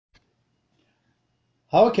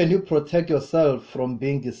How can you protect yourself from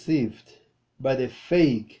being deceived by the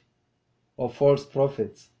fake or false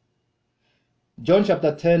prophets? John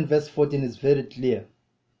chapter 10 verse 14 is very clear.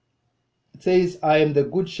 It says, I am the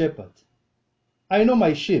good shepherd. I know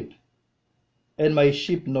my sheep, and my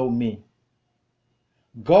sheep know me.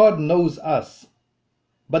 God knows us.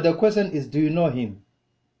 But the question is, do you know him?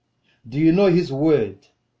 Do you know his word?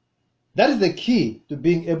 That is the key to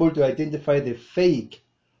being able to identify the fake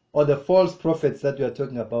or the false prophets that we are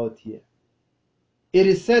talking about here. It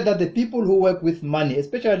is said that the people who work with money,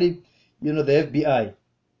 especially, the FBI,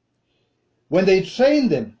 when they train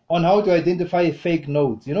them on how to identify fake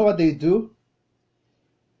notes, you know what they do?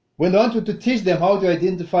 When they want to teach them how to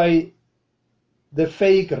identify the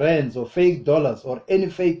fake rands or fake dollars or any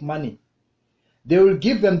fake money, they will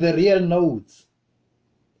give them the real notes.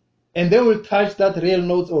 And they will touch that real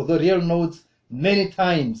notes or the real notes many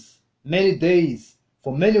times, many days,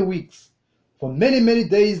 for many weeks. For many, many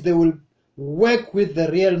days, they will work with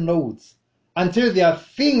the real notes until their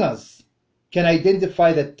fingers can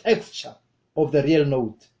identify the texture of the real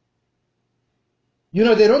note.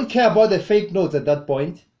 They don't care about the fake notes at that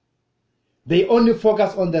point. They only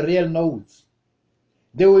focus on the real notes.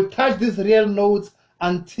 They will touch these real notes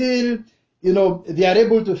until they are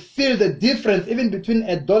able to feel the difference even between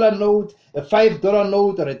a dollar note, a $5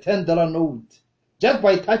 note, or a $10 note, just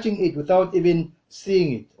by touching it without even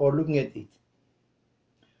seeing it or looking at it.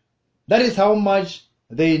 That is how much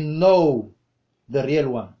they know the real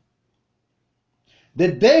one. The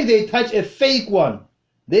day they touch a fake one,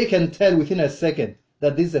 they can tell within a second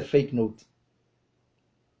that this is a fake note.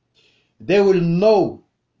 They will know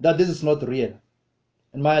that this is not real.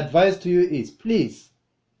 And my advice to you is, please,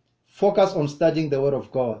 focus on studying the Word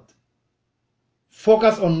of God.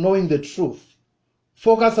 Focus on knowing the truth.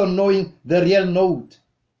 Focus on knowing the real note.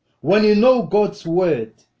 When you know God's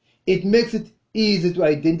Word, it makes it easy to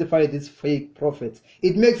identify these fake prophets.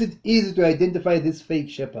 It makes it easy to identify these fake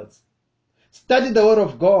shepherds. Study the Word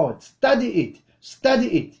of God. Study it. Study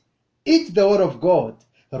it. Eat the Word of God.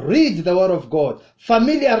 Read the Word of God.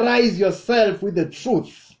 Familiarize yourself with the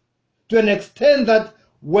truth to an extent that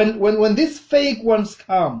when these fake ones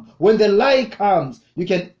come, when the lie comes, you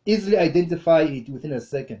can easily identify it within a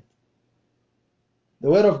second.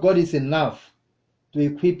 The Word of God is enough to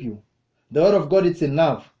equip you. The Word of God is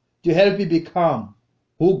enough to help you become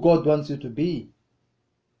who God wants you to be.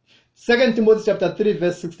 2 Timothy chapter 3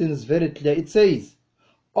 verse 16 is very clear. It says,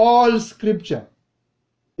 all scripture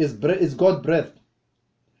is God-breathed,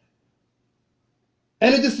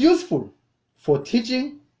 and it is useful for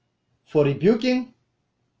teaching, for rebuking,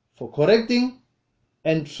 for correcting,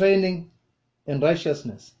 and training in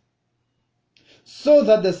righteousness, so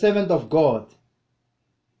that the servant of God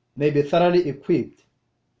may be thoroughly equipped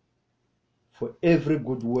for every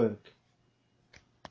good work.